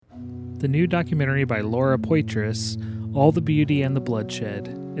The new documentary by Laura Poitras, All the Beauty and the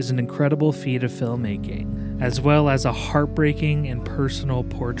Bloodshed, is an incredible feat of filmmaking, as well as a heartbreaking and personal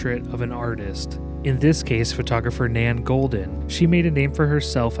portrait of an artist. In this case, photographer Nan Goldin. She made a name for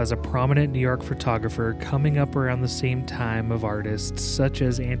herself as a prominent New York photographer coming up around the same time of artists such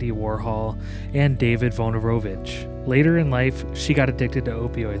as Andy Warhol and David Wojnarowicz. Later in life, she got addicted to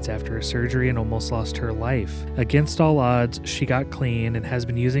opioids after a surgery and almost lost her life. Against all odds, she got clean and has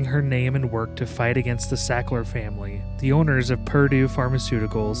been using her name and work to fight against the Sackler family, the owners of Purdue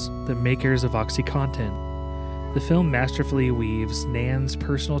Pharmaceuticals, the makers of OxyContin. The film masterfully weaves Nan's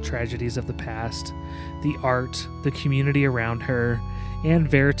personal tragedies of the past, the art, the community around her,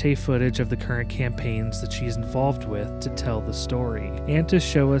 and verite footage of the current campaigns that she's involved with to tell the story, and to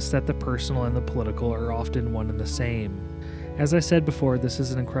show us that the personal and the political are often one and the same. As I said before, this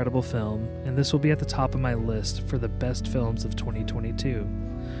is an incredible film, and this will be at the top of my list for the best films of 2022.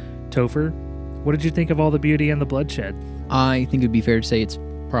 Topher, what did you think of All the Beauty and the Bloodshed? I think it would be fair to say it's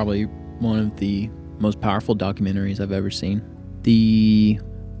probably one of the most powerful documentaries I've ever seen. The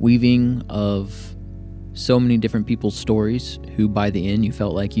weaving of so many different people's stories who by the end you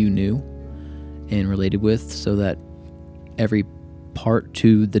felt like you knew and related with, so that every part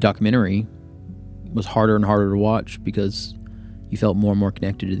to the documentary was harder and harder to watch because you felt more and more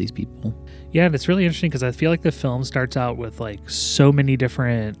connected to these people. Yeah, and it's really interesting because I feel like the film starts out with like so many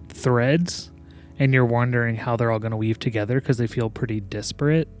different threads and you're wondering how they're all going to weave together because they feel pretty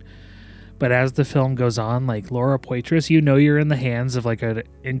disparate. But as the film goes on, like Laura Poitras, you know you're in the hands of like an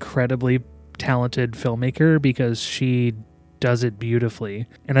incredibly talented filmmaker because she does it beautifully.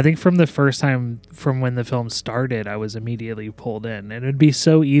 And I think from the first time, from when the film started, I was immediately pulled in. And it'd be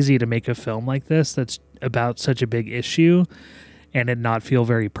so easy to make a film like this that's about such a big issue and it not feel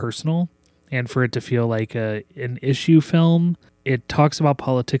very personal. And for it to feel like an issue film, it talks about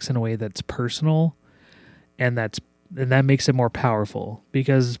politics in a way that's personal and that makes it more powerful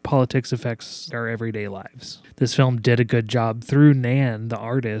because politics affects our everyday lives. This film did a good job through Nan, the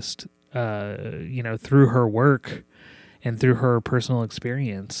artist, through her work and through her personal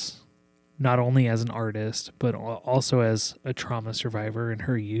experience, not only as an artist, but also as a trauma survivor in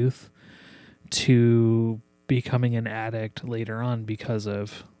her youth to becoming an addict later on because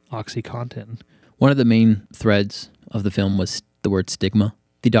of OxyContin. One of the main threads of the film was the word stigma.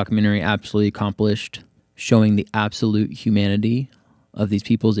 The documentary absolutely accomplished showing the absolute humanity of these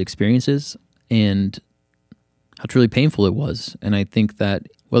people's experiences and how truly painful it was. And I think that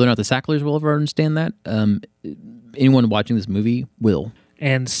whether or not the Sacklers will ever understand that, anyone watching this movie will.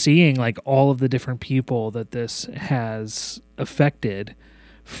 And seeing like all of the different people that this has affected,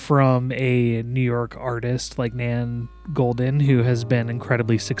 from a New York artist like Nan Goldin, who has been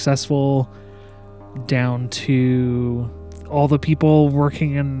incredibly successful, down to all the people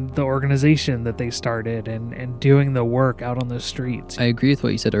working in the organization that they started and doing the work out on the streets. I agree with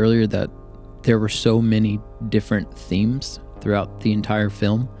what you said earlier, that there were so many different themes throughout the entire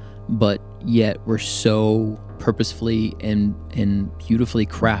film, but yet were so purposefully and beautifully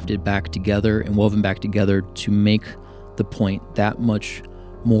crafted back together and woven back together to make the point that much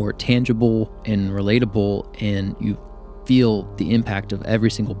more tangible and relatable, and you feel the impact of every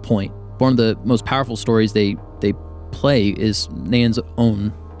single point. One of the most powerful stories they play is Nan's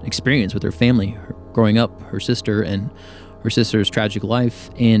own experience with her family, her growing up, her sister, and her sister's tragic life.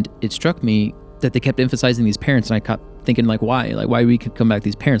 And it struck me that they kept emphasizing these parents, and I kept thinking, why we could come back to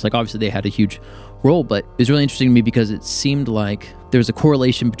these parents? Like, obviously they had a huge role, but it was really interesting to me because it seemed like there was a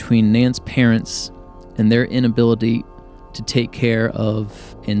correlation between Nan's parents and their inability to take care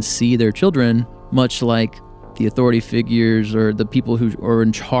of and see their children, much like the authority figures or the people who are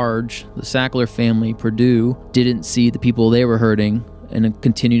in charge, the Sackler family, Purdue, didn't see the people they were hurting and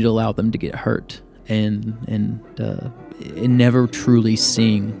continued to allow them to get hurt and never truly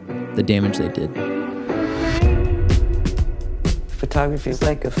seeing the damage they did. Photography is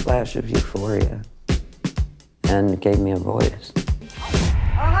like a flash of euphoria and gave me a voice.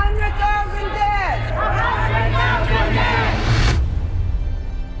 100,000 dead! 100,000 dead!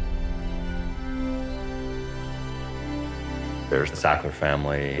 There's the Sackler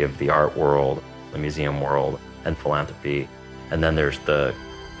family of the art world, the museum world, and philanthropy. And then there's the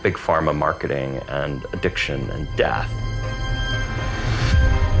big pharma marketing and addiction and death.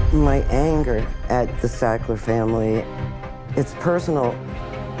 My anger at the Sackler family, it's personal.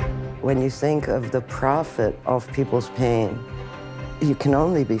 When you think of the profit of people's pain, you can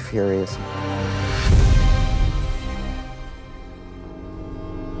only be furious.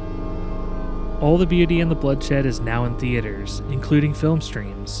 All the Beauty and the Bloodshed is now in theaters, including film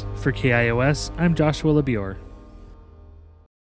streams. For KIOS, I'm Joshua LeBior.